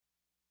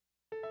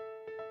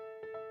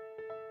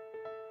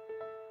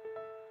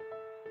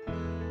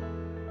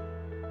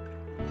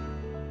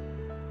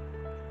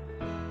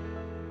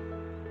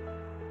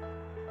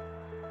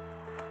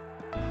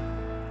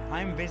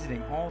I'm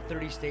visiting all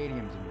 30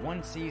 stadiums in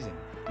one season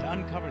to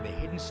uncover the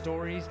hidden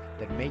stories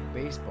that make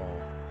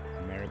baseball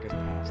America's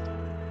pastime.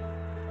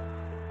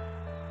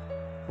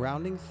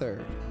 Rounding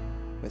Third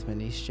with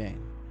Manish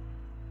Jain.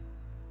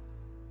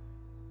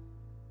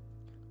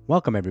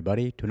 Welcome,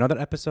 everybody, to another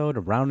episode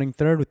of Rounding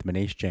Third with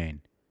Manish Jain.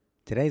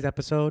 Today's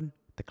episode,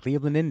 the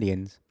Cleveland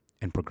Indians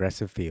and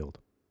Progressive Field.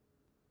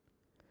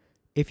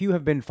 If you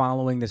have been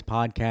following this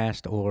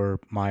podcast or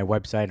my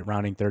website at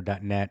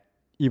roundingthird.net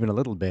even a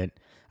little bit,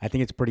 I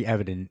think it's pretty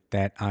evident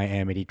that I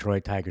am a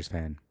Detroit Tigers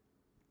fan.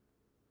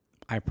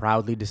 I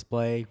proudly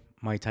display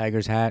my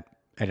Tigers hat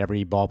at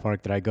every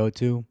ballpark that I go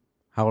to.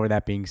 However,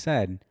 that being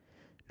said,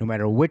 no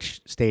matter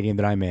which stadium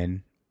that I'm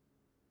in,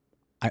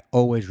 I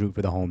always root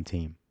for the home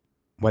team.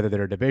 Whether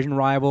they're a division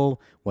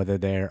rival, whether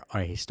they're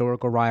a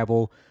historical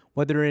rival,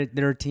 whether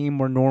they're a team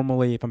where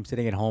normally if I'm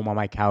sitting at home on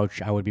my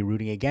couch, I would be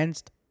rooting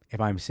against, if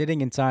I'm sitting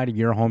inside of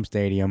your home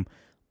stadium,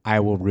 I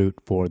will root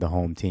for the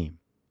home team.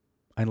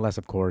 Unless,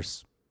 of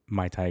course,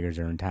 my Tigers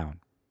are in town.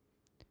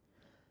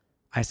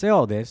 I say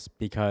all this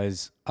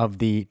because of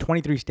the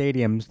 23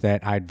 stadiums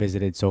that I'd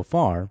visited so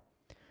far,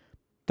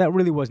 that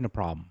really wasn't a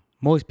problem.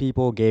 Most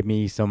people gave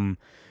me some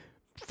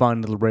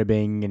fun little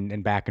ribbing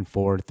and back and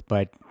forth,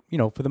 but,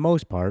 for the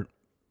most part,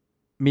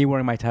 me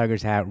wearing my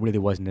Tigers hat really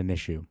wasn't an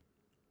issue.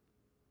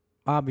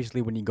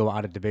 Obviously, when you go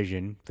out of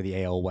division for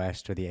the AL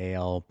West or the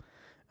AL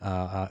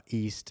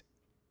East,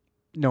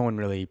 no one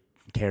really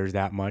cares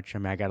that much. I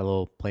mean, I got a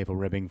little playful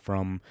ribbing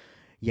from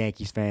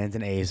Yankees fans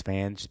and A's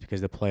fans just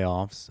because of the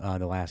playoffs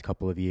the last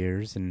couple of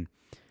years. And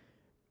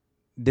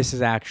this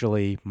is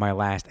actually my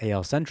last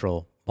AL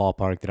Central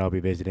ballpark that I'll be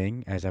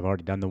visiting, as I've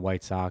already done the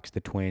White Sox,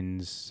 the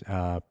Twins,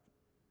 and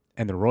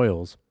the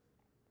Royals.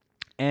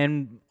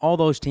 And all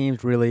those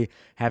teams really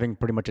having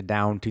pretty much a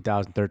down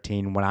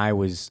 2013 when I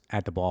was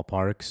at the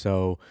ballpark.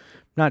 So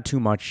not too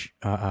much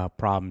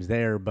problems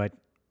there, but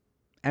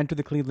enter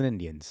the Cleveland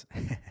Indians.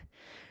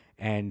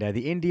 And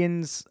the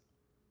Indians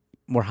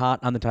were hot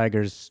on the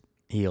Tigers'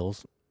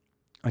 heels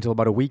until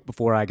about a week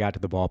before I got to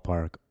the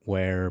ballpark,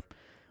 where,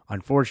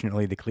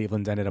 unfortunately, the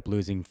Clevelands ended up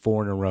losing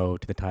 4 in a row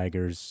to the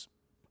Tigers,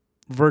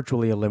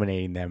 virtually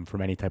eliminating them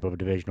from any type of a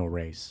divisional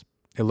race.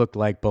 It looked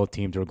like both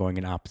teams were going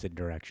in opposite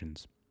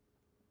directions.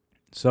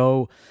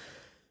 So,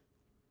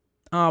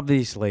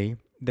 obviously,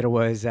 there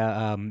was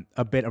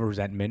a bit of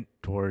resentment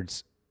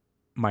towards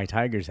my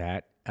Tigers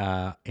hat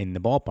in the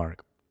ballpark.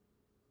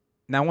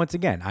 Now, once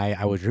again,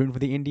 I was rooting for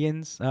the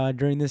Indians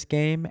during this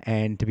game,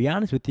 and to be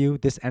honest with you,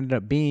 this ended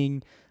up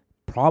being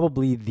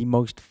probably the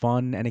most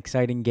fun and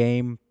exciting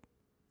game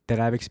that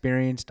I've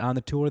experienced on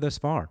the tour thus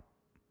far.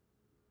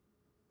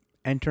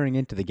 Entering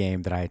into the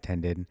game that I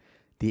attended,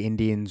 the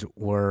Indians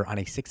were on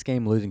a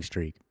 6-game losing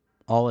streak,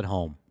 all at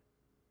home.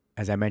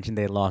 As I mentioned,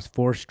 they had lost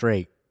 4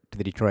 straight to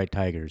the Detroit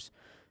Tigers,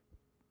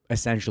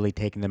 essentially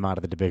taking them out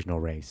of the divisional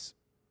race.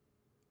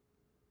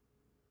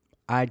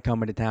 I'd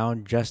come into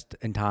town just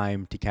in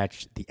time to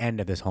catch the end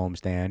of this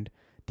homestand,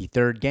 the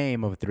third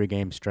game of a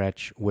 3-game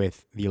stretch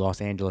with the Los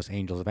Angeles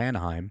Angels of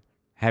Anaheim.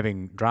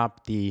 Having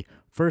dropped the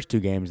first 2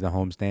 games of the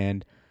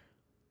homestand,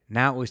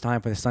 now it was time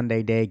for the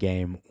Sunday day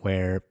game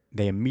where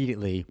they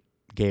immediately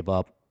gave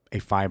up a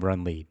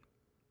 5-run lead.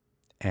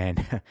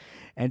 And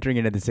entering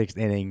into the 6th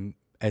inning,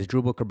 as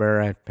Drupal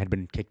Cabrera had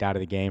been kicked out of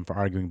the game for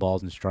arguing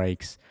balls and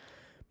strikes,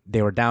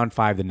 they were down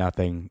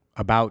 5-0,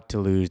 about to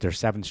lose their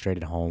 7th straight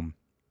at home.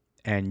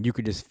 And you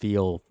could just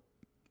feel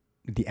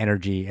the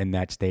energy in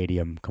that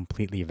stadium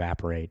completely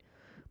evaporate.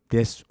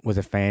 This was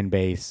a fan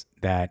base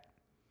that,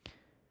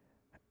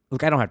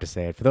 look, I don't have to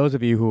say it. For those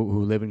of you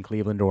who live in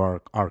Cleveland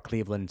or are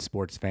Cleveland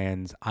sports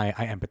fans, I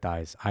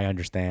empathize. I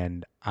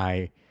understand.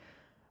 I'm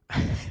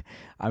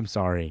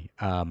sorry.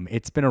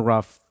 It's been a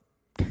rough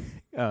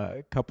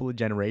couple of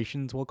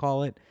generations, we'll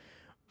call it,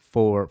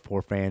 for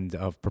fans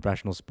of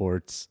professional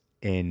sports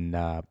in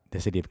the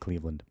city of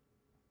Cleveland.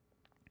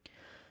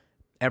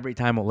 Every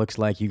time it looks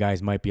like you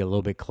guys might be a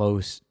little bit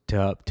close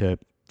to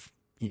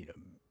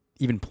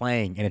even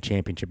playing in a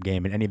championship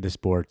game in any of the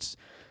sports,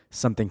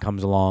 something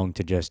comes along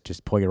to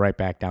just pull you right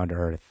back down to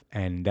earth,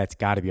 and that's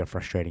got to be a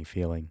frustrating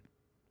feeling.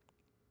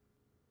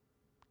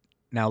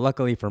 Now,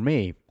 luckily for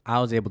me,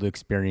 I was able to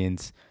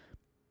experience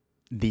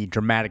the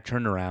dramatic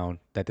turnaround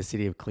that the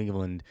city of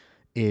Cleveland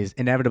is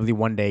inevitably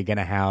one day going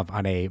to have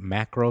on a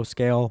macro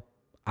scale.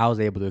 I was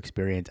able to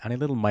experience on a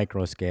little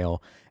micro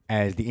scale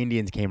as the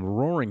Indians came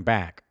roaring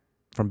back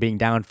from being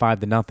down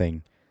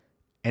 5-0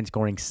 and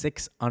scoring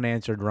 6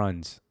 unanswered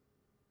runs,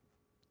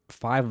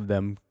 5 of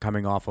them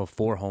coming off of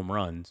 4 home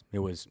runs. It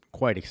was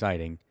quite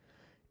exciting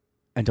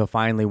until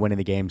finally winning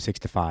the game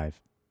 6-5.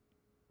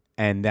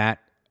 And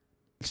that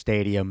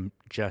stadium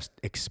just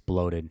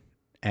exploded.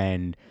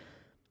 And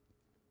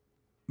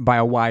by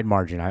a wide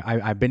margin.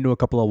 I've been to a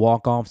couple of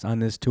walk-offs on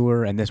this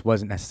tour, and this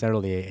wasn't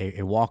necessarily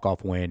a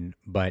walk-off win,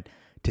 but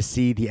to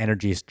see the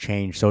energies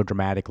change so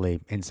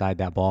dramatically inside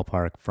that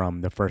ballpark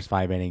from the first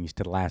 5 innings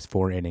to the last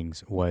 4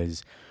 innings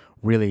was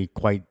really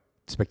quite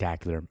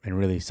spectacular and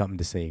really something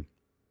to see.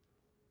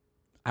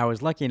 I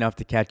was lucky enough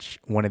to catch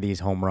one of these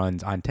home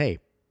runs on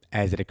tape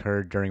as it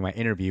occurred during my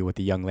interview with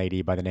the young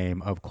lady by the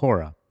name of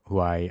Cora, who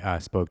I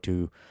spoke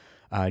to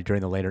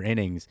during the later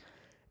innings.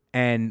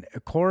 And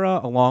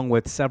Cora, along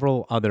with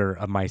several other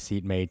of my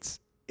seatmates,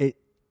 it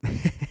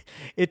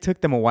it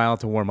took them a while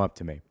to warm up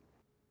to me.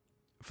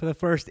 For the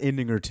first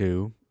inning or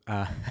two,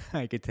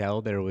 I could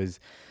tell there was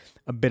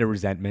a bit of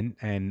resentment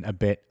and a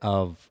bit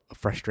of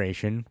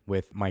frustration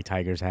with my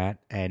Tigers hat,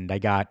 and I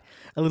got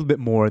a little bit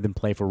more than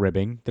playful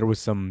ribbing. There was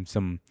some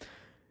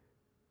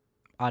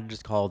I'd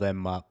just call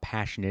them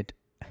passionate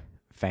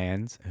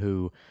fans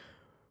who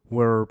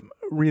were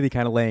really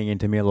kind of laying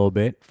into me a little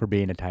bit for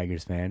being a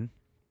Tigers fan.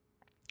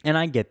 And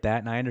I get that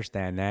and I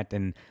understand that.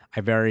 And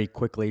I very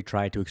quickly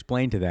tried to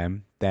explain to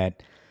them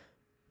that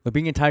look,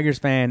 being a Tigers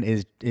fan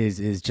is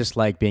just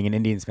like being an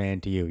Indians fan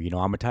to you. You know,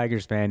 I'm a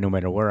Tigers fan no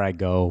matter where I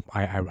go.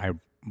 I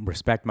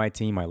respect my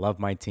team. I love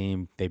my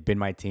team. They've been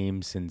my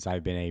team since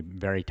I've been a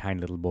very tiny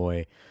little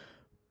boy.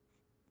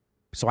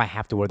 So I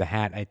have to wear the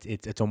hat.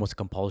 It's almost a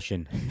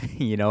compulsion.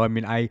 You know, I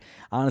mean, I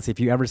honestly, if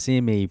you ever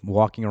see me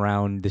walking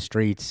around the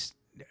streets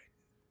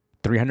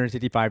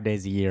 365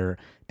 days a year,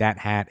 that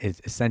hat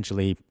is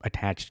essentially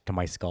attached to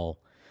my skull.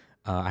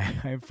 I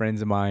have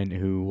friends of mine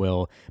who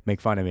will make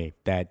fun of me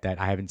that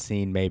I haven't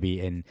seen maybe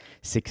in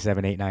 6,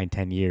 7, 8, 9,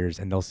 10 years,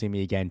 and they'll see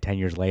me again 10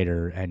 years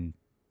later, and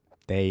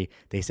they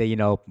say, you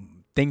know,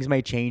 things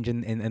may change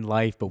in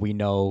life, but we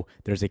know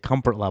there's a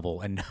comfort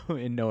level in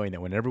knowing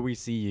that whenever we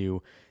see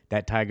you,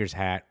 that Tigers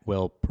hat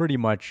will pretty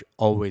much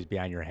always be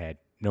on your head,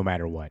 no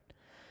matter what.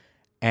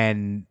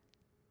 And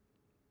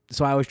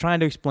so I was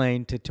trying to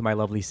explain to my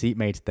lovely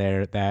seatmates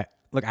there that,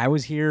 look, I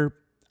was here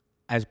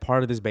as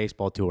part of this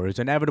baseball tour. It's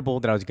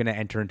inevitable that I was going to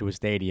enter into a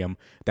stadium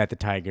that the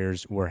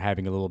Tigers were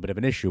having a little bit of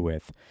an issue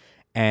with.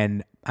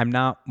 And I'm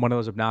not one of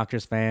those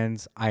obnoxious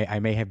fans. I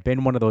may have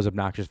been one of those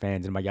obnoxious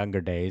fans in my younger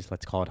days,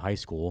 let's call it high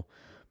school.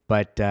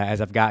 But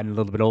as I've gotten a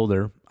little bit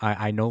older,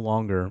 I no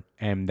longer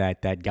am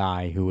that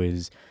guy who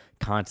is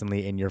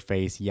constantly in your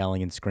face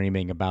yelling and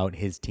screaming about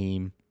his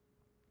team.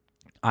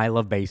 I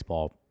love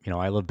baseball. You know,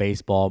 I love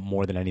baseball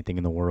more than anything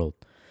in the world.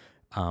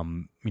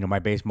 You know, my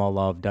baseball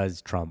love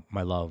does trump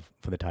my love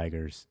for the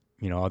Tigers.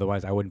 You know,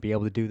 otherwise I wouldn't be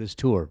able to do this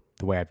tour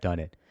the way I've done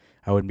it.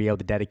 I wouldn't be able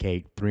to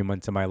dedicate 3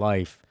 months of my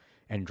life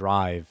and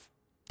drive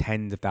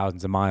tens of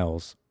thousands of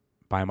miles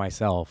by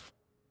myself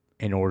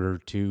in order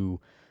to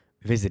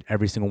visit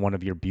every single one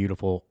of your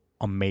beautiful,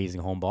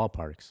 amazing home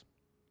ballparks.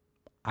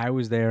 I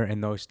was there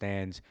in those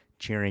stands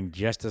cheering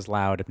just as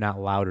loud, if not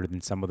louder,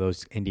 than some of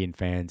those Indian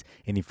fans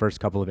in the first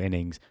couple of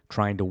innings,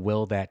 trying to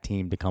will that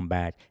team to come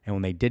back. And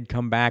when they did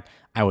come back,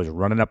 I was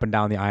running up and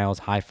down the aisles,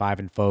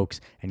 high-fiving folks,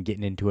 and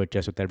getting into it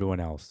just with everyone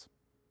else.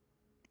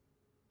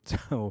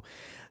 So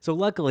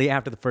luckily,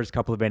 after the first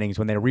couple of innings,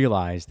 when they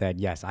realized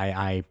that, yes,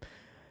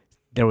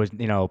 there was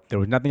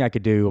nothing I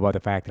could do about the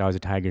fact that I was a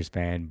Tigers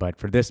fan, but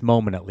for this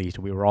moment at least,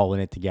 we were all in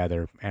it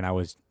together, and I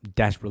was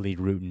desperately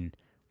rooting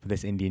for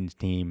this Indians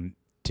team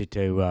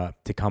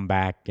to come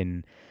back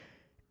and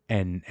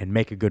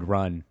make a good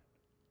run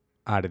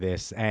out of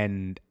this.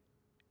 And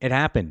it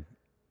happened.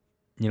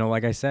 You know,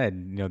 like I said,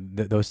 you know,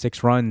 those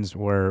 6 runs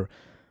were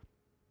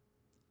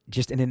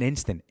just in an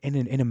instant, in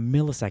a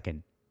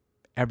millisecond,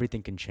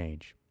 everything can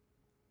change.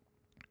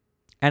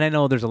 And I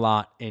know there's a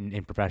lot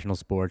in professional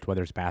sports,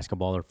 whether it's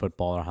basketball or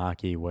football or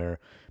hockey, where,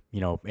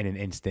 you know, in an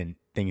instant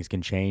things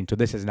can change. So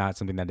this is not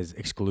something that is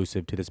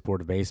exclusive to the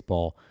sport of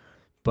baseball.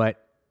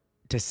 But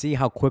to see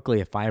how quickly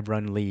a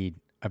 5-run lead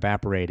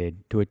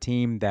evaporated to a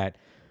team that,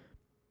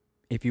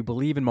 if you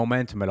believe in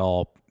momentum at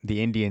all,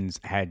 the Indians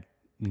had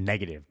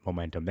negative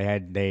momentum. They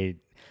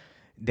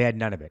had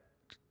none of it.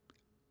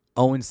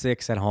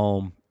 0-6 at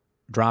home,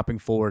 dropping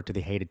forward to the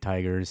hated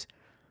Tigers.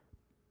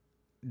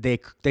 They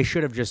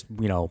should have just,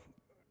 you know,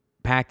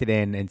 packed it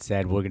in and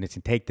said, we're going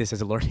to take this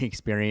as a learning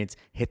experience,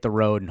 hit the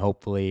road, and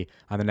hopefully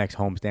on the next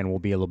homestand we'll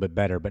be a little bit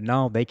better. But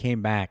no, they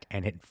came back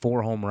and hit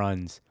 4 home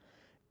runs.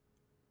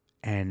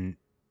 And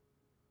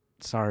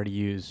sorry to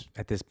use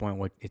at this point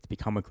what it's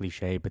become a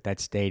cliche, but that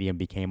stadium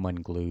became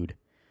unglued.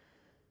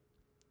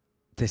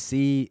 To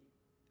see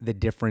the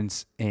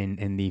difference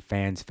in the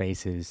fans'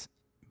 faces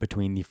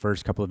between the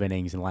first couple of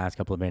innings and the last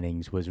couple of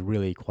innings was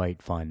really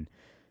quite fun.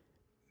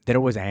 There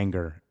was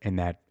anger in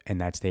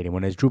that stadium.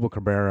 When Asdrubal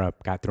Cabrera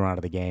got thrown out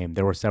of the game,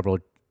 there were several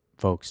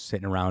folks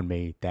sitting around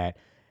me that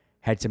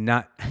had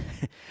some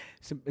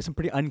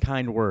pretty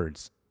unkind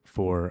words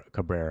for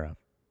Cabrera.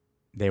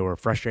 They were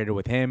frustrated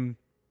with him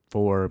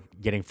for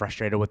getting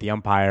frustrated with the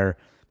umpire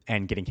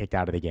and getting kicked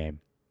out of the game.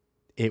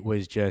 It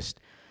was just,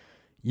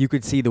 you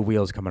could see the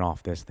wheels coming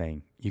off this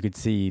thing. You could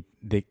see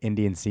the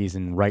Indian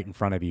season right in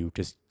front of you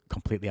just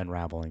completely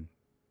unraveling.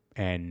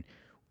 And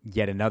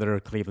yet another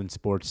Cleveland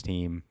sports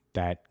team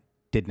that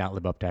did not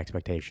live up to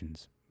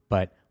expectations.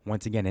 But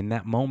once again, in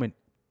that moment,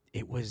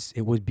 it was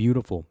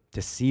beautiful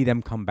to see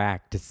them come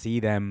back, to see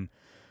them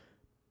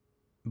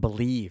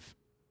believe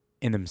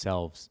in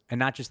themselves, and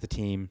not just the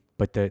team,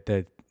 but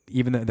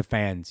even the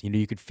fans. You know,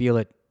 you could feel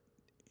it.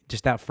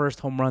 Just that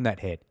first home run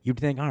that hit, you'd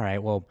think, all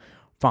right, well,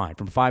 fine.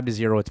 From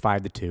 5-0, it's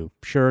 5-2.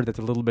 Sure, that's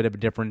a little bit of a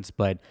difference,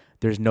 but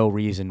there's no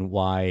reason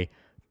why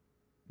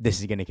this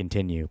is going to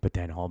continue. But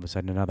then all of a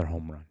sudden another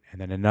home run,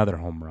 and then another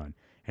home run,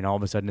 and all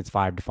of a sudden it's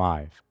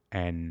 5-5.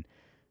 And,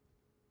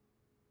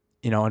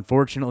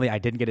 unfortunately, I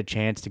didn't get a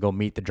chance to go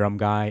meet the drum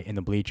guy in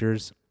the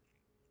bleachers.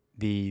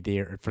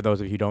 For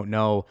those of you who don't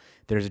know,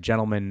 there's a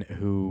gentleman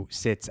who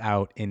sits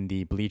out in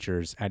the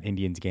bleachers at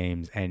Indians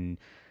games and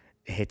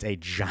hits a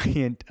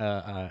giant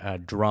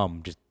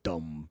drum, just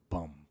dum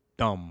bum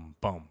dum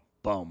bum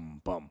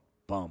bum bum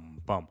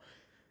bum bum.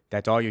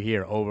 That's all you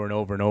hear over and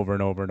over and over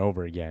and over and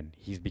over again.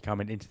 He's become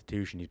an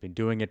institution. He's been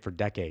doing it for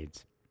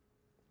decades.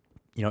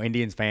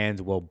 Indians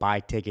fans will buy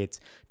tickets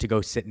to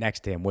go sit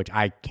next to him, which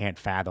I can't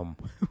fathom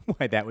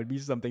why that would be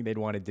something they'd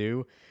want to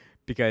do,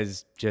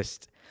 because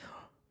just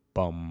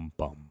bum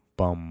bum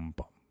bum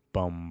bum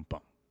bum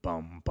bum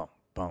bum bum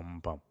bum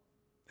bum.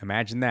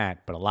 Imagine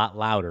that, but a lot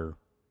louder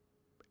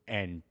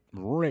and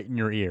right in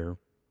your ear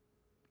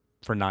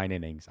for 9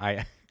 innings.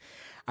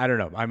 I don't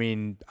know. I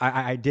mean,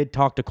 I did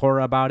talk to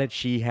Cora about it.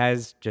 She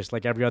has, just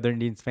like every other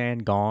Indians fan,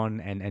 gone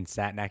and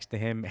sat next to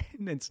him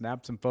and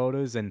snapped some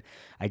photos. And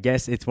I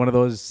guess it's one of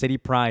those city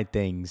pride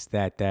things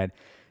that there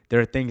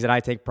are things that I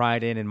take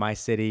pride in my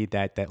city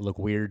that look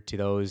weird to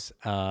those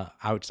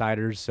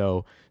outsiders.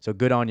 So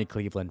good on you,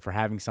 Cleveland, for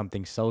having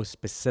something so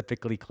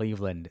specifically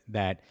Cleveland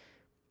that,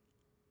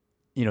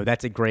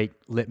 that's a great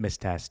litmus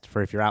test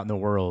for if you're out in the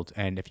world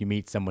and if you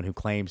meet someone who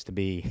claims to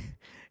be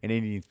an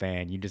Indians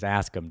fan, you just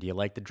ask them, do you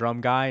like the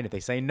drum guy? And if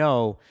they say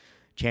no,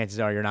 chances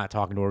are you're not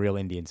talking to a real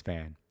Indians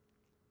fan.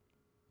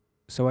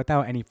 So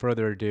without any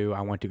further ado,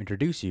 I want to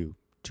introduce you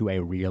to a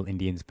real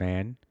Indians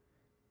fan,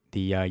 the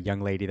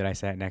young lady that I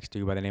sat next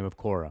to by the name of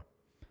Cora.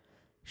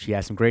 She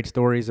has some great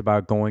stories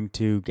about going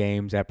to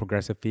games at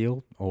Progressive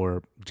Field,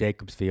 or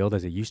Jacobs Field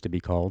as it used to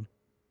be called.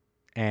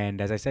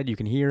 And as I said, you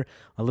can hear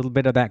a little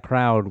bit of that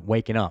crowd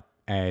waking up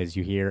as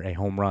you hear a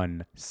home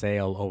run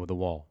sail over the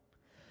wall.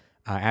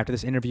 After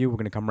this interview, we're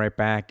going to come right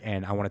back,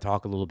 and I want to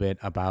talk a little bit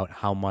about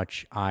how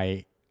much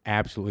I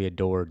absolutely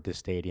adored this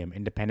stadium.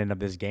 Independent of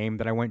this game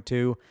that I went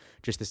to,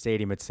 just the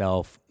stadium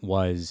itself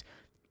was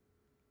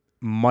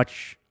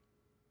much...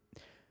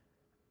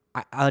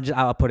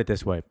 I'll put it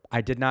this way.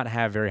 I did not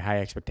have very high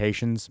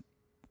expectations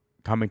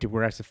coming to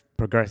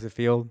Progressive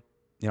Field.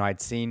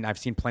 I've seen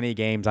plenty of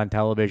games on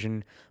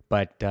television,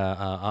 but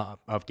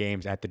of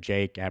games at the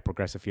Jake, at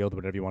Progressive Field,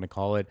 whatever you want to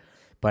call it.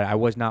 But I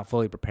was not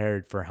fully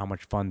prepared for how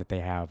much fun that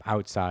they have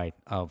outside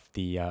of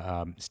the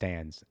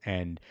stands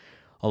and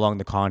along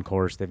the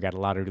concourse. They've got a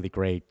lot of really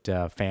great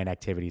fan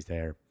activities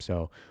there.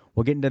 So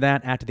we'll get into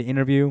that after the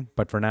interview.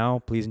 But for now,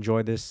 please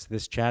enjoy this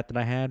chat that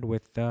I had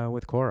with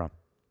Cora.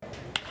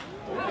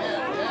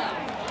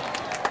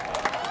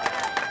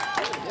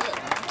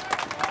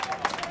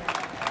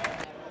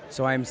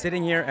 So I'm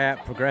sitting here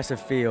at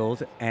Progressive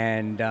Field,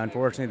 and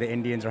unfortunately the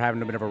Indians are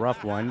having a bit of a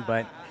rough one,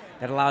 but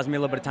that allows me a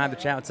little bit of time to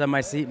chat with some of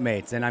my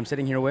seatmates. And I'm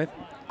sitting here with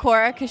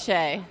Cora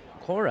Cachet.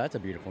 Cora, that's a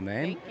beautiful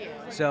name. Thank you.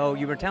 So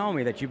you were telling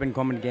me that you've been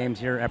coming to games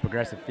here at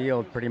Progressive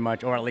Field pretty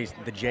much, or at least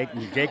the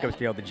Jacobs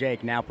Field, the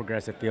Jake, now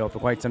Progressive Field, for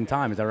quite some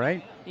time. Is that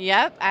right?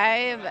 Yep.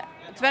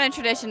 It's been a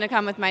tradition to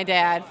come with my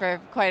dad for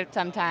quite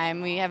some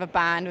time. We have a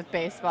bond with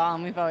baseball,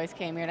 and we've always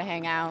came here to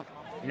hang out.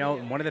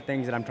 One of the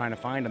things that I'm trying to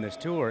find on this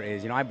tour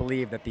is, I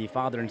believe that the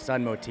father and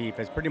son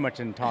motif is pretty much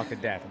in talk to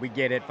death. We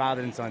get it,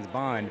 father and son's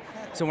bond.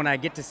 So when I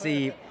get to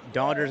see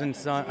daughters and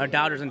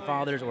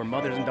fathers, or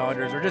mothers and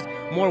daughters, or just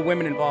more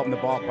women involved in the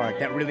ballpark,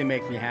 that really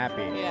makes me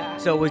happy. Yeah.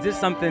 So was this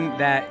something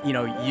that,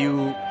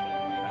 you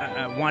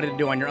wanted to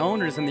do on your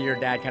own, or something your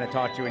dad kind of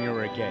taught you when you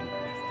were a kid?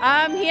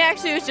 He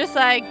actually was just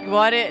like,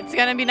 it's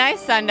going to be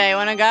nice Sunday.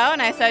 Want to go?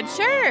 And I said,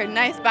 sure.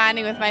 Nice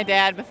bonding with my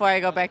dad before I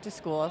go back to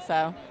school.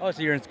 So. Oh,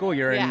 so you're in school.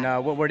 You're yeah.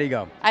 in, where do you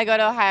go? I go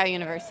to Ohio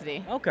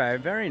University. Okay,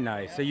 very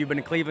nice. So you've been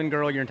a Cleveland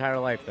girl your entire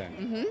life then?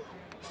 Mm-hmm.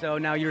 So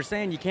now you're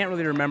saying you can't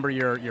really remember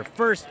your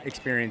first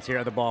experience here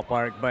at the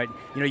ballpark, but,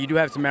 you do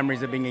have some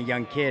memories of being a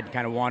young kid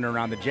kind of wandering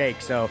around the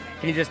Jake. So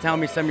can you just tell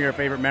me some of your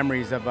favorite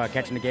memories of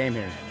catching the game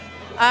here?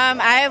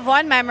 I have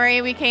one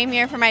memory. We came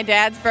here for my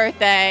dad's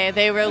birthday.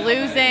 They were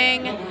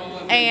losing,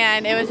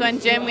 and it was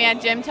when we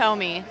had Jim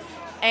Tomey.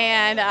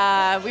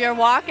 And we were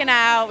walking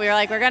out. We were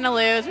like, we're going to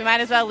lose. We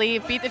might as well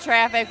leave, beat the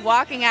traffic.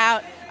 Walking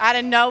out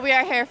of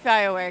nowhere, here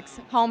fireworks,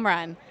 home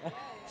run.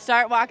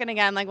 Start walking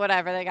again, like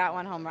whatever, they got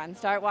one home run.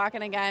 Start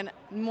walking again,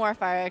 more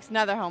fireworks,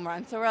 another home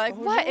run. So we're like,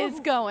 what is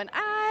going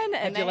on?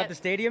 And did you left the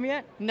stadium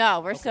yet? No,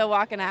 we're still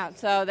walking out.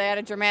 So they had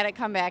a dramatic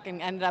comeback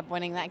and ended up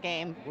winning that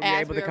game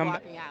as we were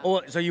walking out.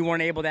 Oh, so you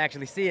weren't able to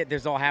actually see it.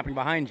 This all happening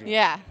behind you.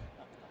 Yeah.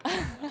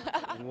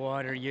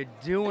 What are you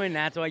doing?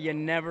 That's why you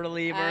never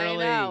leave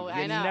early.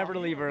 I know. Never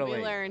leave early.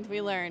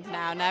 We learned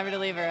now, never to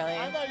leave early.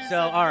 So,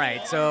 all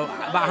right. So,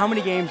 about how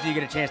many games do you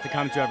get a chance to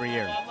come to every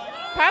year?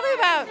 Probably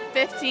about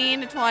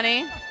 15 to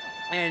 20.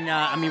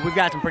 And, we've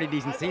got some pretty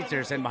decent seats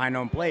here sitting behind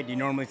home plate. Do you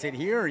normally sit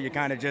here, or you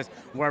kind of just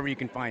wherever you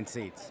can find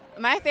seats?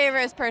 My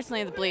favorite is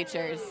personally the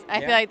bleachers. I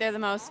feel like they're the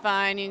most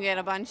fun. You can get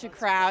a bunch of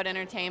crowd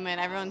entertainment.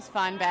 Everyone's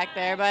fun back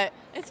there, but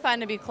it's fun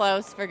to be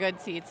close for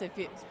good seats.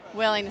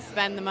 willing to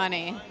spend the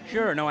money.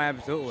 Sure, no,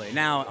 absolutely.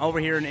 Now, over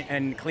here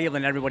in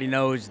Cleveland, everybody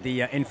knows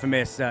the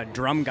infamous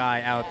drum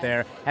guy out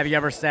there. Have you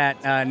ever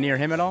sat near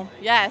him at all?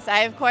 Yes, I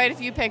have quite a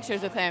few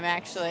pictures with him,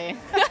 actually.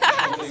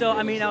 So,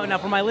 I mean, now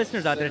for my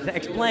listeners out there, to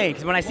explain,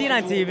 because when I see it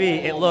on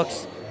TV, it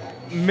looks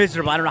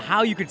miserable. I don't know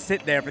how you could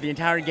sit there for the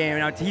entire game.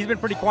 Now, he's been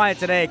pretty quiet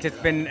today because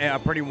it's been a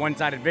pretty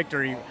one-sided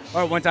victory,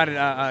 or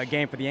one-sided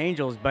game for the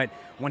Angels, but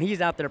when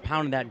he's out there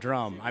pounding that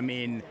drum, I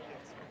mean,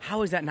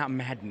 how is that not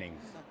maddening?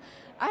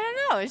 I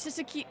don't know. It's just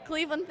a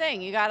Cleveland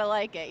thing. You gotta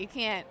like it. You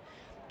can't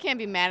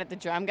be mad at the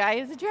drum guy.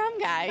 He's a drum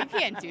guy. You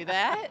can't do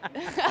that.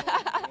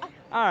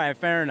 All right,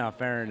 fair enough.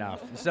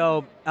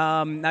 So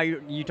now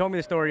you told me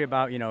the story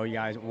about you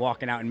guys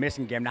walking out and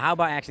missing a game. Now, how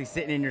about actually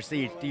sitting in your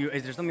seats?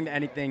 Is there something that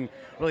anything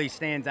really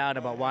stands out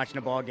about watching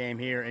a ball game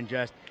here and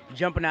just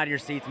jumping out of your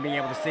seats and being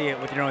able to see it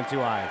with your own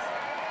two eyes?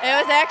 It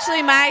was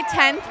actually my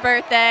 10th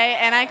birthday,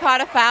 and I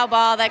caught a foul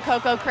ball that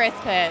Coco Crisp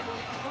hit.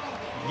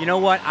 You know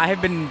what? I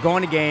have been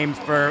going to games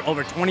for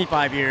over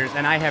 25 years,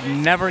 and I have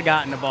never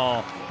gotten a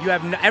ball.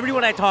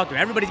 Everyone I talk to,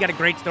 everybody's got a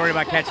great story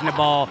about catching the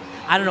ball.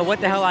 I don't know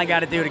what the hell I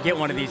got to do to get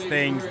one of these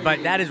things,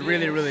 but that is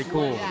really, really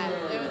cool.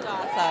 Yes, it was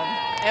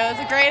awesome. It was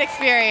a great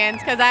experience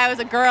because I was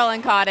a girl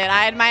and caught it.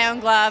 I had my own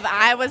glove.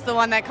 I was the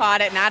one that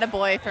caught it, not a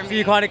boy for me. So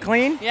you caught it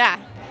clean? Yeah.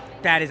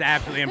 That is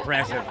absolutely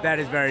impressive. That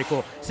is very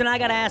cool. So now I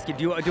got to ask you,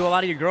 do a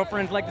lot of your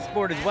girlfriends like the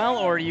sport as well,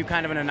 or are you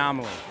kind of an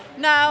anomaly?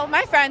 No,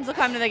 my friends will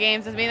come to the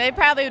games with me. They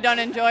probably don't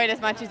enjoy it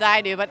as much as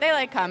I do, but they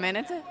like coming.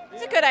 It's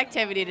a good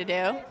activity to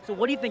do. So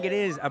what do you think it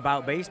is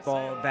about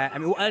baseball that,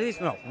 at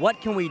least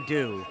what can we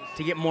do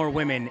to get more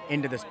women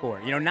into the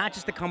sport? Not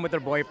just to come with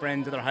their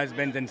boyfriends or their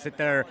husbands and sit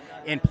there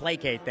and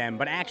placate them,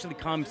 but actually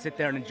come sit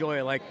there and enjoy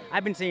it. Like,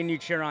 I've been seeing you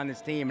cheer on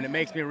this team, and it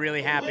makes me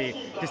really happy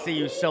to see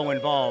you so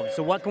involved.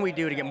 So what can we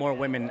do to get more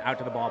women out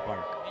to the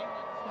ballpark?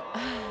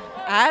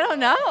 I don't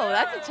know.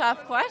 That's a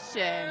tough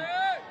question.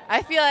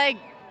 I feel like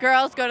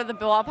girls go to the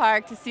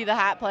ballpark to see the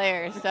hot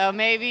players, so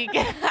maybe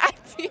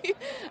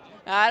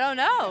I don't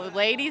know,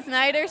 ladies'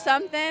 night or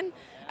something.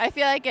 I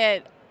feel like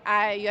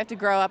you have to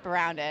grow up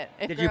around it.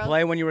 Did you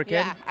play when you were a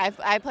kid? Yeah,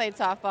 I played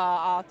softball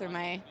all through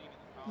my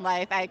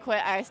life.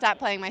 I stopped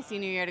playing my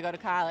senior year to go to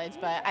college,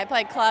 but I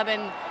played club in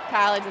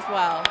college as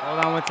well.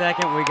 Hold on one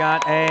second. We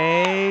got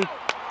there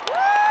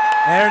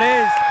it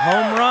is,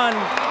 home run.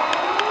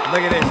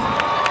 Look at this.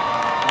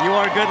 You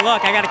are good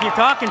luck. I got to keep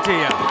talking to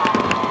you.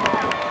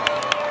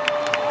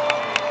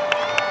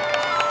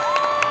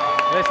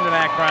 Listen to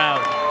that crowd.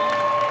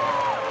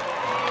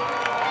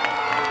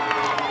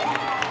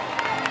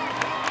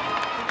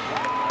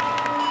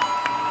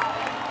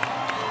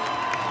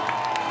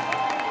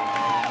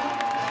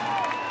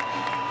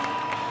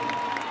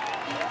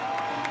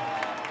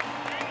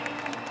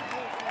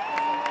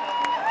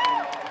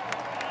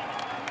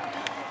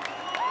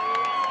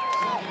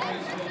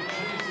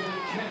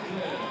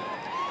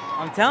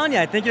 I'm telling you,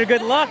 I think you're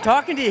good luck.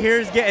 Talking to you here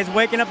is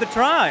waking up the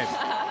tribe.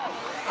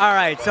 All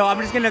right, so I'm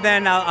just gonna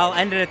I'll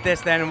end it at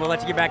this then, and we'll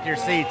let you get back to your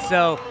seats.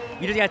 So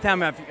you just gotta tell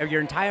me of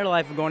your entire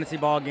life of going to see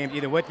ball games,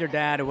 either with your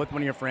dad or with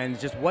one of your friends.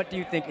 Just what do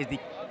you think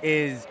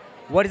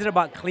what is it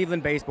about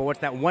Cleveland baseball? What's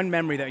that one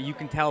memory that you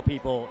can tell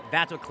people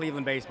that's what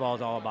Cleveland baseball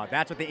is all about?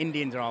 That's what the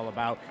Indians are all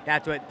about.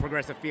 That's what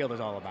Progressive Field is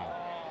all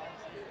about.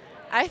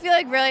 I feel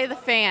like really the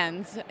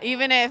fans,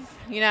 even if,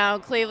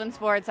 Cleveland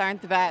sports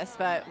aren't the best,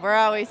 but we're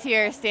always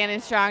here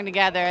standing strong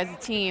together as a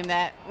team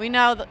that we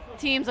know the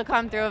teams will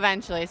come through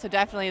eventually, so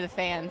definitely the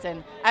fans.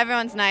 And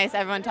everyone's nice.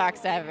 Everyone talks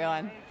to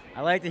everyone.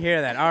 I like to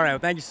hear that. All right. Well,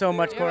 thank you so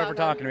much, Cora, for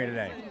talking to me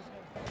today.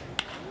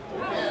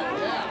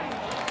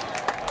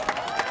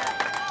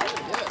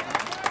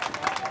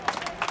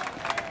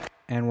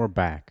 And we're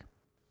back.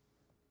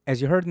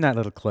 As you heard in that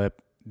little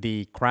clip,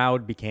 the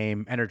crowd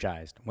became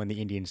energized when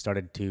the Indians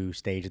started to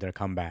stage their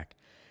comeback.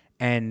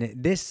 And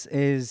this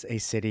is a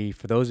city,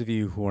 for those of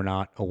you who are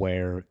not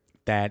aware,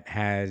 that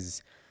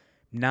has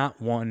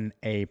not won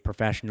a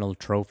professional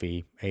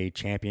trophy, a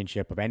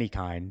championship of any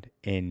kind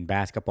in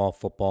basketball,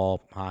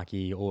 football,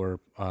 hockey, or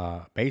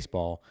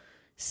baseball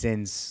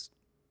since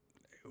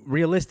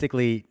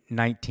realistically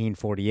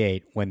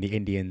 1948 when the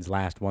Indians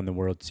last won the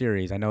World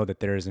Series. I know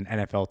that there's an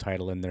NFL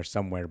title in there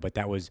somewhere, but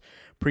that was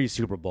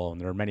pre-Super Bowl, and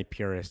there are many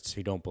purists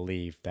who don't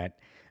believe that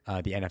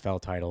the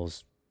NFL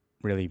titles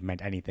really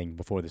meant anything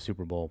before the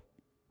Super Bowl.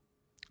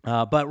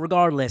 But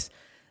regardless,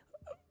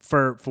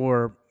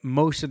 for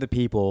most of the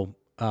people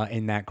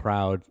in that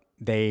crowd,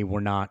 they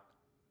were not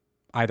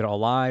either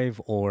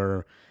alive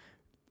or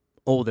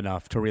old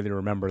enough to really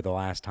remember the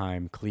last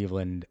time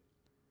Cleveland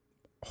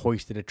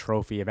hoisted a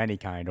trophy of any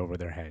kind over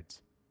their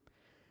heads.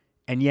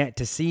 And yet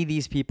to see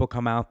these people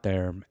come out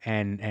there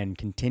and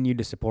continue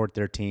to support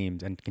their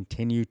teams and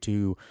continue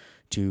to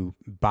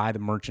buy the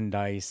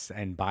merchandise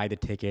and buy the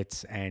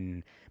tickets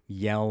and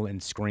yell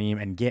and scream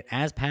and get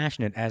as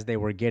passionate as they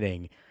were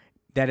getting,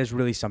 that is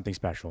really something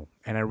special.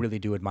 And I really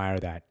do admire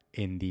that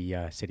in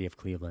the city of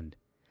Cleveland.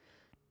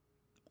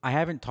 I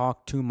haven't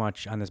talked too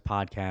much on this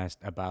podcast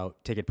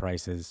about ticket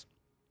prices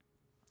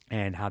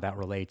and how that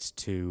relates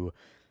to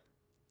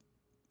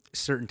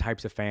certain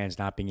types of fans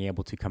not being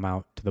able to come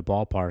out to the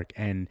ballpark.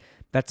 And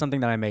that's something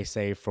that I may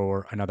say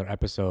for another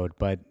episode.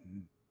 But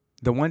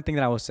the one thing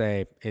that I will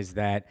say is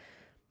that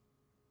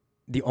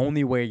the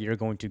only way you're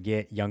going to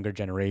get younger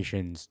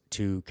generations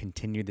to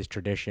continue this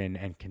tradition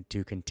and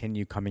to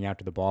continue coming out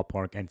to the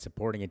ballpark and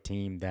supporting a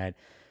team that,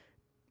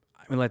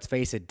 I mean, let's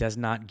face it, does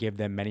not give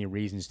them many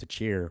reasons to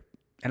cheer.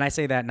 And I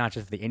say that not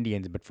just for the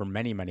Indians, but for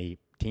many, many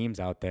teams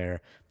out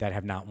there that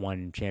have not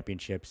won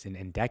championships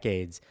in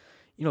decades.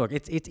 Look,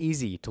 it's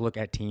easy to look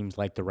at teams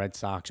like the Red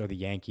Sox or the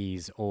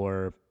Yankees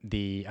or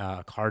the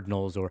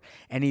Cardinals or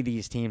any of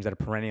these teams that are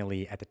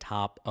perennially at the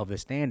top of the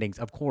standings.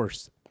 Of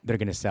course, they're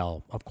going to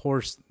sell. Of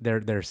course,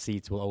 their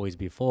seats will always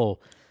be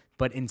full.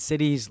 But in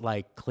cities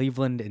like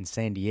Cleveland and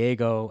San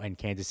Diego and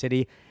Kansas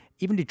City,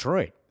 even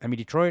Detroit. I mean,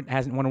 Detroit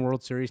hasn't won a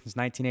World Series since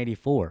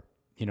 1984.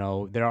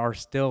 There are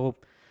still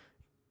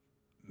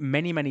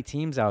many, many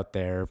teams out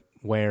there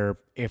where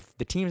if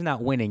the team's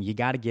not winning, you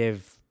got to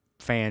give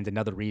fans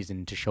another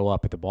reason to show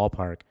up at the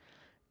ballpark.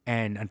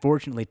 And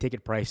unfortunately,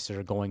 ticket prices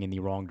are going in the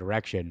wrong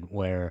direction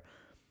where,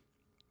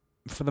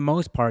 for the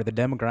most part, the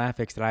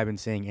demographics that I've been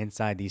seeing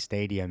inside these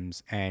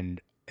stadiums,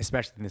 and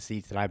especially in the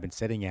seats that I've been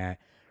sitting at,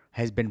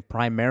 has been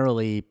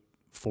primarily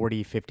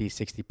 40, 50,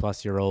 60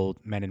 plus year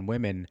old men and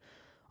women.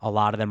 A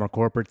lot of them are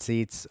corporate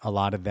seats. A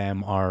lot of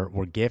them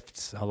were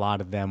gifts. A lot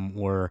of them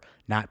were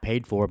not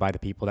paid for by the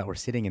people that were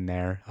sitting in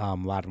there. A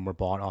lot of them were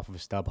bought off of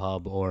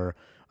StubHub or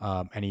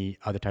any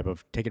other type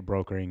of ticket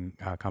brokering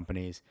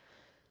companies.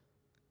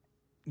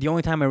 The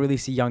only time I really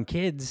see young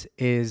kids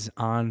is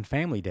on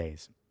family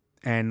days.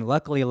 And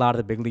luckily, a lot of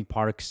the big league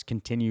parks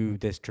continue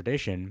this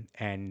tradition.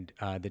 And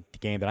the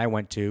game that I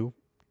went to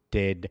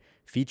did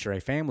feature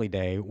a family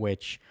day,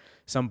 which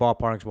some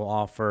ballparks will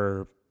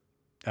offer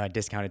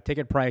discounted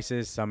ticket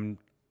prices. Some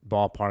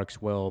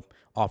ballparks will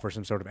offer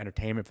some sort of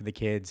entertainment for the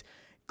kids.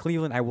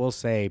 Cleveland, I will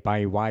say, by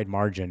a wide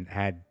margin,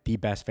 had the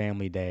best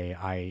family day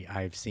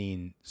I've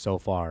seen so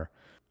far.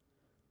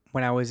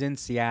 When I was in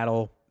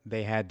Seattle,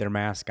 they had their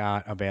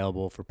mascot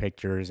available for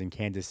pictures. In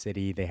Kansas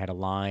City, they had a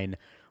line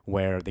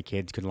where the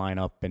kids could line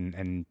up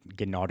and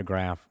get an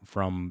autograph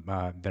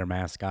from their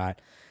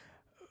mascot.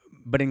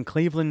 But in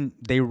Cleveland,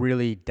 they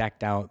really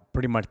decked out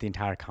pretty much the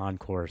entire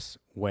concourse,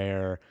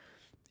 where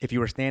if you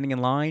were standing in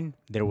line,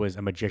 there was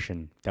a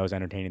magician that was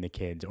entertaining the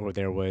kids, or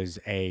there was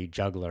a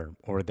juggler,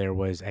 or there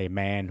was a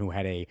man who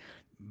had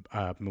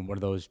one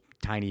of those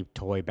tiny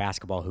toy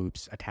basketball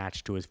hoops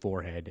attached to his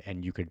forehead,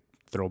 and you could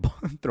throw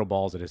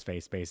balls at his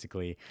face,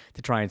 basically,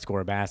 to try and score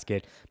a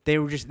basket.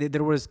 There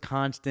was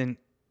constant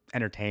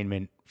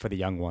entertainment for the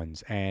young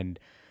ones, and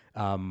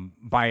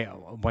by,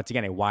 once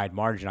again, a wide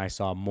margin, I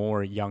saw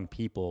more young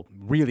people,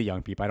 really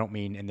young people. I don't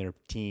mean in their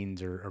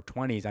teens or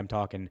 20s. I'm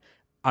talking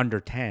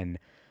under 10.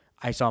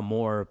 I saw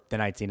more than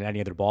I'd seen at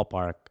any other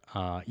ballpark,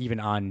 even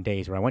on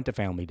days where I went to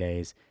family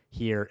days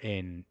here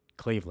in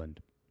Cleveland.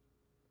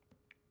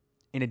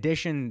 In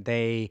addition,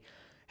 they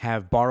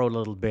have borrowed a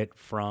little bit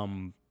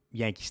from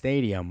Yankee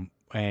Stadium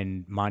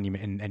and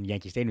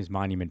Yankee Stadium's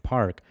Monument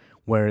Park,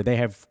 where they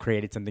have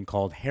created something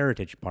called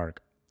Heritage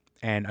Park.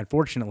 And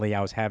unfortunately,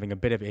 I was having a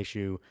bit of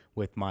issue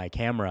with my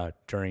camera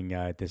during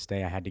this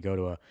day. I had to go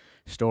to a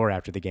store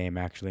after the game,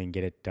 actually, and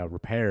get it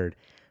repaired.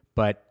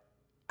 But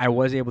I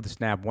was able to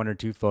snap one or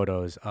two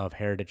photos of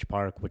Heritage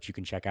Park, which you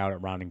can check out at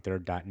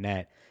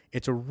roundingthird.net.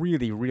 It's a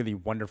really, really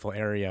wonderful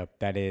area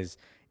that is,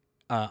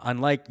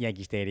 unlike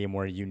Yankee Stadium,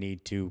 where you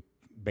need to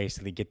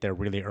basically get there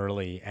really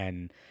early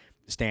and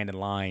stand in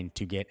line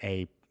to get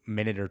a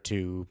minute or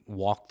two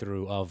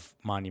walkthrough of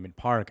Monument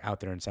Park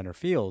out there in center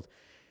field.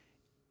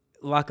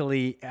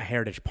 Luckily,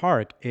 Heritage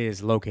Park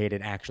is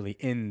located actually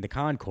in the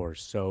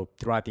concourse. So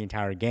throughout the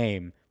entire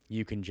game,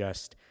 you can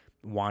just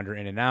wander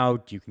in and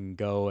out. You can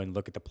go and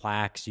look at the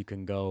plaques. You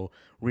can go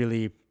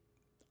really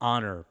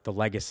honor the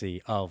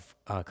legacy of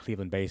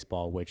Cleveland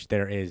baseball, which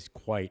there is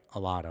quite a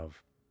lot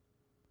of.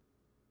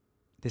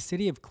 The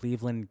city of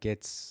Cleveland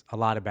gets a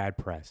lot of bad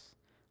press,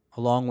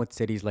 along with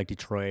cities like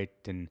Detroit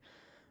and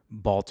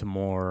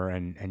Baltimore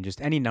and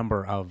just any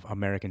number of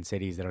American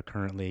cities that are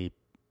currently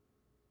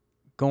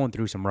going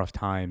through some rough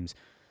times.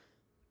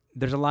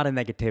 There's a lot of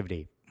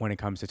negativity when it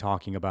comes to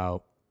talking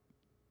about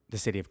the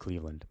city of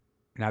Cleveland.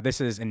 Now, this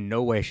is in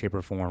no way, shape,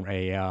 or form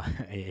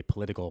a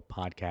political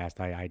podcast.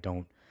 I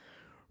don't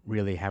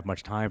really have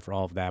much time for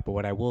all of that. But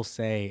what I will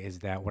say is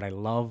that what I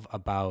love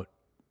about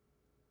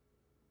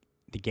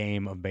the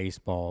game of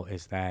baseball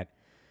is that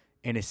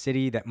in a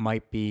city that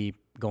might be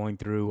going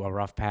through a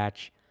rough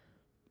patch,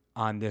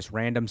 on this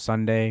random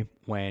Sunday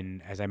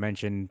when, as I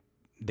mentioned,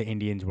 the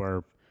Indians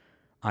were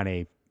on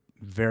a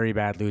very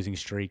bad losing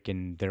streak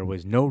and there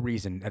was no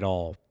reason at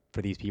all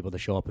for these people to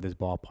show up at this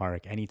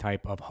ballpark, any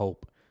type of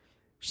hope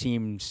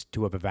seems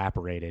to have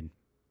evaporated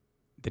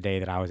the day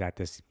that I was at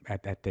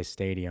this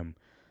stadium.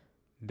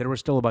 There were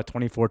still about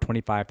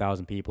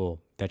 25,000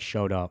 people that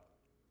showed up.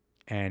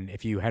 And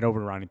if you head over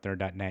to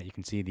roundingthird.net, you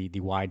can see the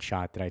wide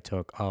shot that I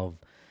took of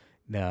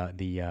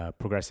the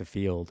Progressive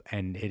Field.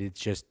 And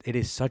it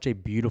is such a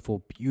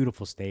beautiful,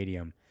 beautiful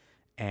stadium.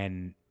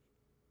 And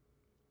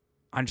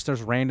on just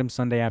this random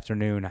Sunday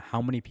afternoon,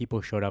 how many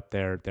people showed up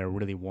there that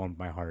really warmed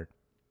my heart.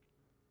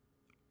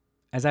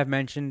 As I've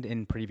mentioned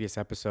in previous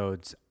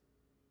episodes,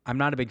 I'm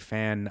not a big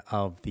fan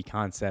of the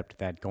concept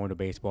that going to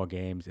baseball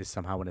games is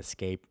somehow an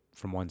escape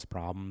from one's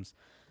problems.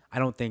 I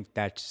don't think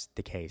that's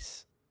the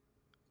case.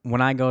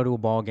 When I go to a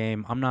ball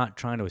game, I'm not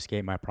trying to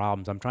escape my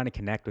problems. I'm trying to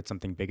connect with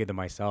something bigger than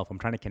myself. I'm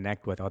trying to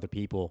connect with other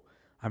people.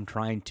 I'm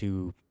trying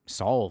to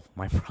solve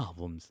my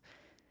problems.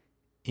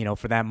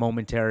 For that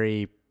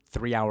momentary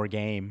 3-hour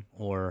game,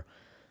 or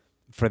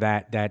for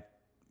that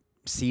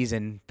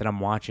season that I'm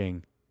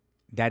watching,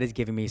 that is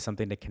giving me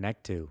something to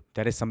connect to.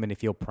 That is something to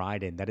feel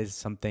pride in. That is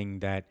something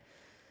that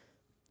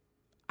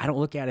I don't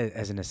look at it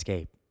as an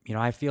escape.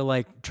 I feel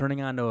like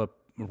turning on to a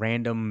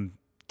random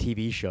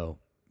TV show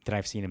that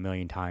I've seen a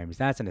million times,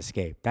 that's an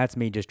escape. That's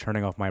me just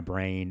turning off my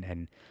brain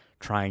and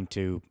trying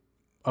to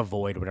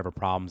avoid whatever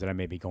problems that I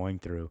may be going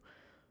through.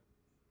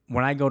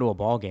 When I go to a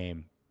ball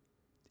game,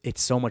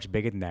 it's so much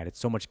bigger than that. It's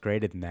so much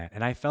greater than that.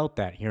 And I felt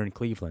that here in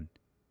Cleveland.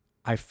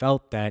 I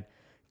felt that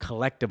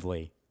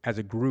collectively, as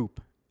a group,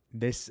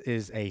 this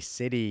is a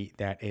city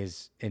that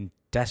is in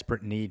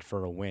desperate need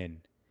for a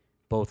win,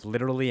 both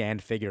literally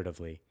and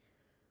figuratively.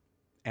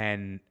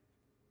 And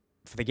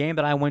for the game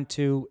that I went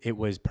to, it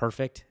was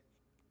perfect.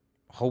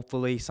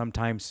 Hopefully,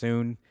 sometime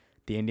soon,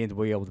 the Indians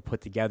will be able to put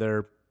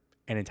together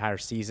an entire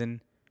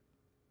season,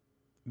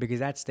 because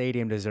that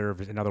stadium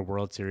deserves another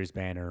World Series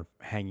banner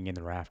hanging in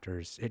the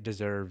rafters. It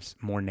deserves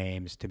more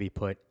names to be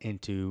put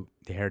into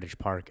the Heritage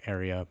Park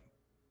area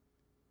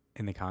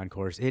in the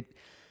concourse.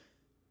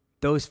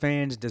 Those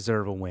fans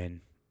deserve a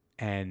win.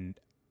 And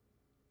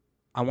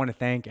I want to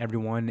thank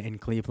everyone in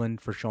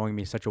Cleveland for showing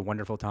me such a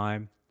wonderful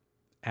time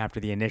after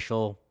the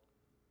initial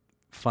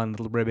fun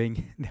little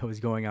ribbing that was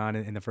going on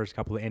in the first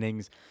couple of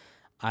innings.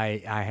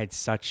 I had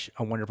such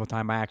a wonderful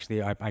time. I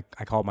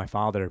called my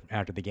father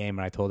after the game,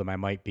 and I told him I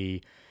might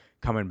be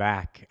coming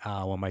back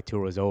when my tour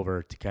was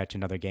over to catch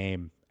another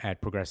game at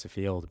Progressive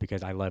Field,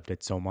 because I loved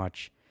it so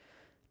much.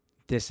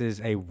 This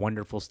is a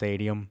wonderful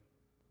stadium,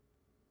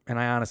 and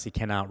I honestly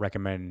cannot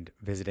recommend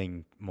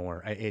visiting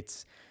more.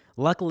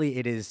 Luckily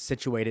it is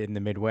situated in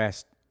the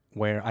Midwest,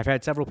 where I've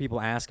had several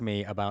people ask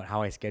me about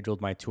how I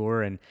scheduled my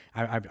tour, and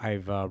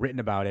I've written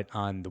about it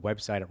on the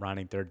website at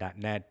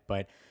roundingthird.net.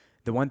 But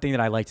the one thing that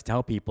I like to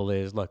tell people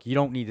is, look, you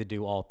don't need to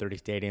do all 30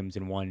 stadiums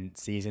in one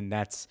season.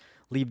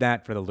 Leave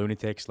that for the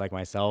lunatics like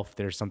myself.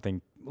 There's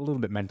something a little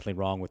bit mentally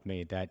wrong with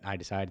me that I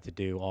decided to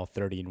do all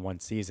 30 in one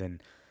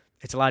season.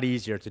 It's a lot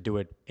easier to do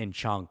it in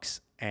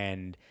chunks.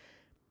 And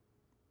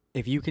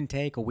if you can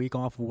take a week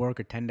off of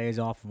work or 10 days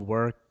off of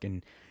work,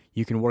 and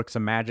you can work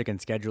some magic and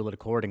schedule it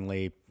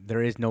accordingly,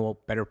 there is no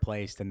better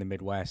place than the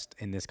Midwest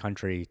in this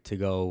country to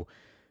go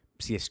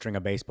see a string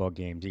of baseball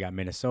games. You got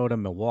Minnesota,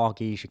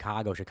 Milwaukee,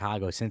 Chicago,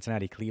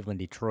 Cincinnati, Cleveland,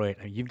 Detroit.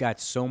 I mean, you've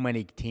got so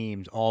many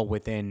teams all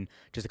within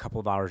just a couple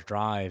of hours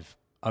drive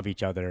of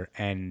each other,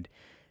 and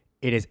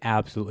it is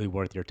absolutely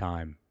worth your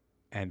time.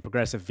 And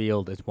Progressive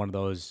Field is one of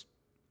those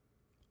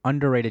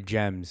underrated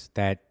gems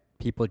that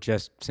people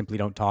just simply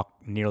don't talk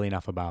nearly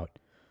enough about.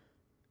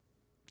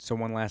 So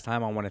one last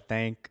time, I want to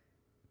thank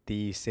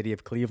the city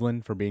of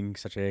Cleveland for being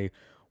such a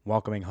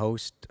welcoming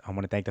host. I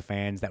want to thank the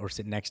fans that were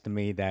sitting next to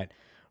me that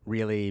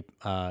really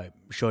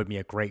showed me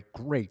a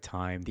great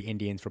time. The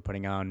Indians for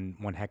putting on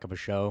one heck of a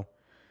show.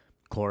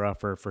 Cora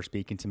for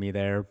speaking to me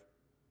there.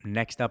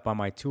 Next up on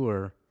my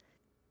tour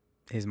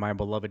is my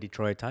beloved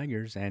Detroit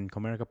Tigers and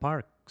Comerica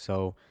Park.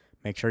 So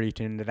make sure you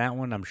tune into that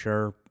one. I'm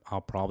sure I'll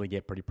probably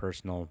get pretty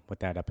personal with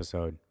that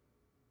episode.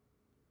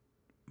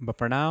 But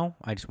for now,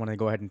 I just want to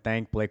go ahead and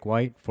thank Blake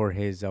White for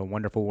his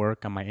wonderful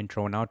work on my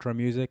intro and outro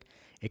music,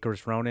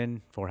 Icarus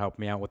Ronan for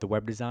helping me out with the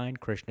web design,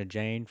 Krishna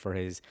Jain for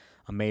his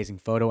amazing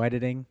photo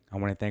editing. I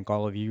want to thank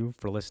all of you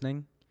for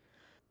listening.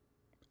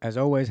 As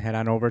always, head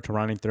on over to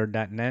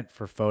roundingthird.net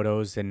for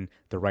photos and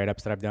the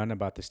write-ups that I've done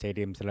about the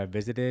stadiums that I've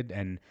visited.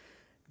 And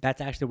that's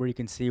actually where you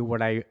can see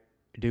what I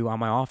do on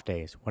my off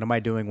days. What am I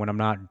doing when I'm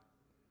not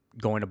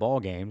going to ball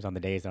games, on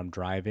the days that I'm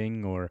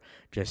driving or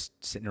just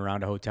sitting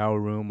around a hotel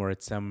room or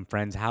at some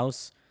friend's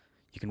house?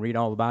 You can read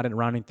all about it at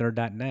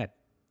roundingthird.net.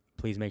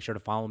 Please make sure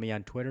to follow me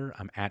on Twitter.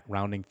 I'm at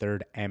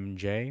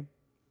roundingthirdmj.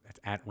 That's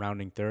at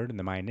roundingthird, and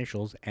then my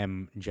initials,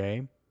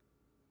 MJ.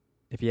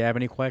 If you have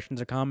any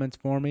questions or comments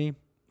for me,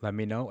 let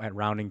me know at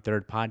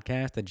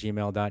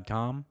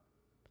roundingthirdpodcast@gmail.com.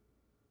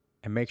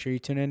 And make sure you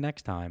tune in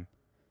next time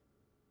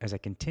as I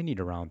continue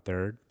to round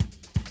third,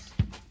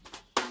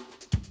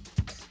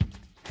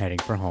 heading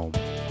for home.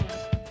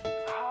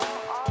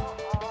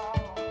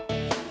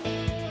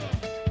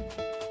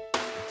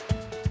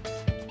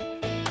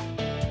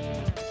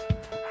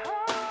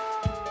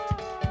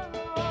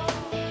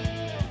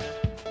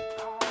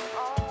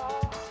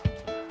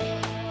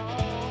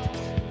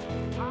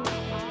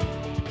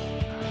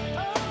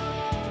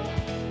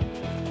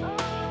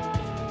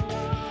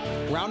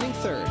 Rounding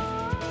Third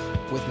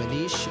with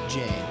Manish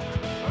Jain.